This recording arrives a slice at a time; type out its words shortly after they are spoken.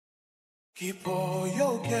Keep all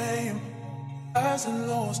your game, highs and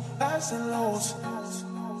lows, highs and lows.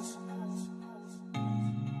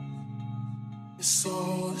 It's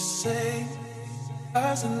all the same,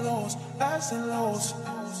 highs and lows, highs and lows.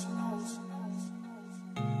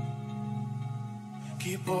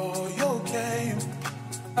 Keep all your game,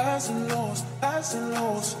 highs and lows, highs and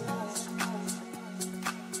lows.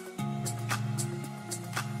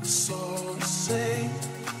 It's all the same,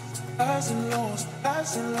 highs and lows,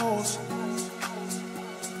 highs and lows.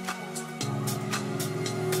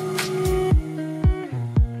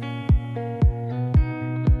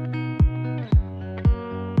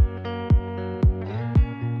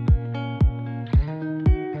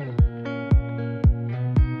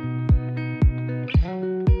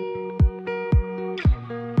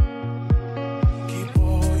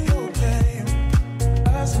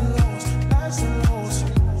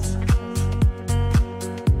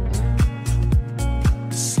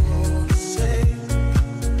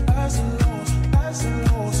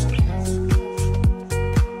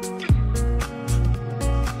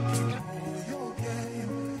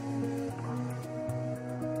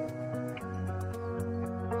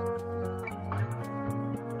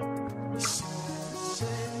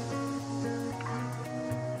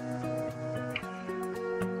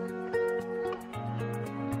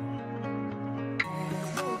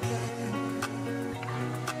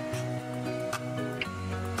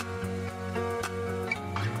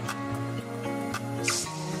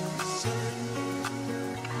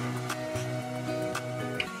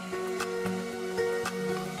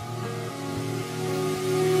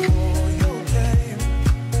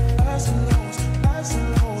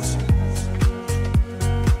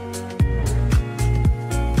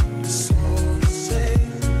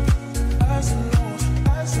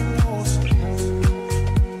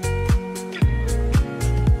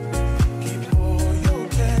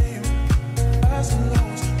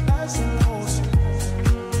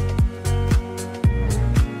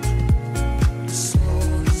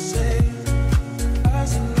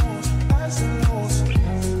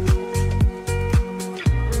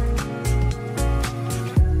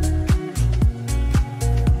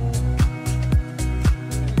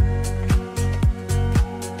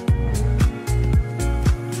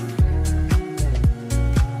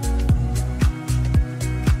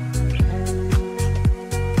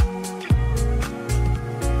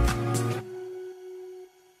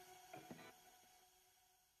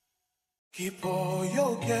 Keep all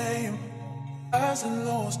your game, highs and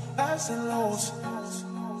lows, highs and lows.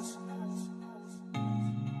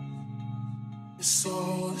 It's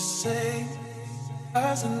all the same,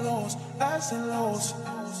 highs and lows, highs and lows.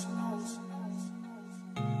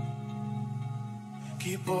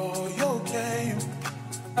 Keep all your game,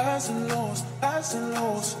 highs and lows, highs and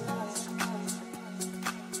lows.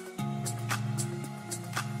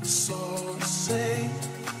 It's all the same,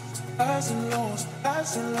 highs and lows,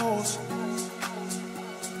 highs and lows.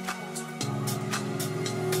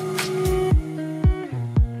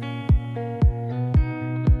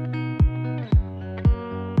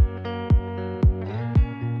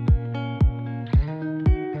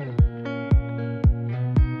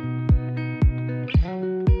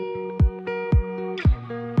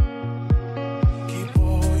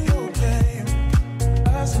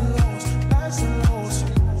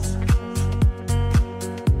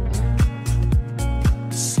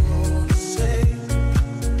 So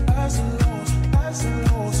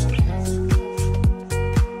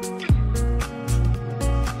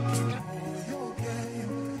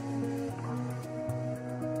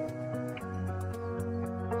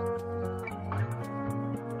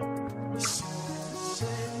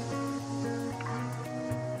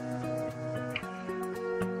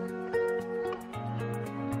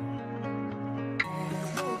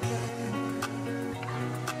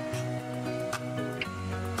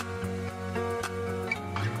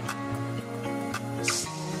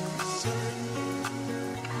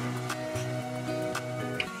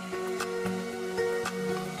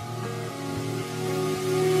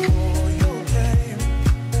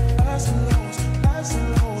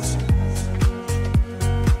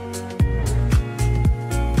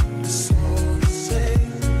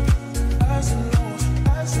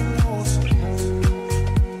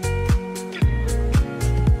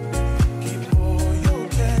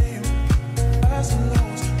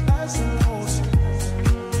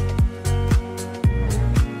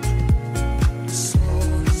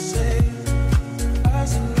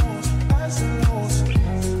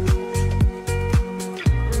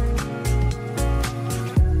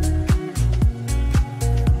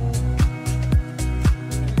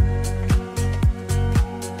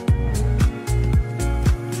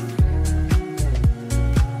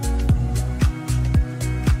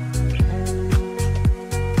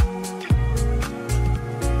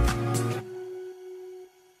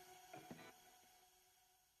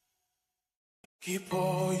Keep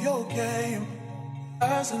all your game,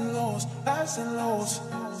 highs and lows, highs and lows.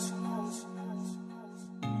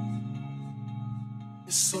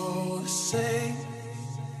 It's all the same,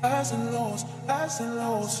 highs and lows, highs and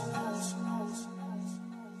lows.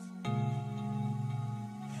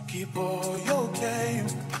 Keep all your game,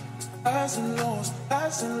 highs and lows,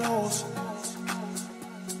 highs and lows.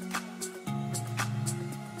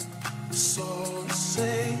 It's all the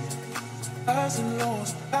same, highs and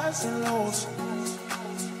lows, highs and lows.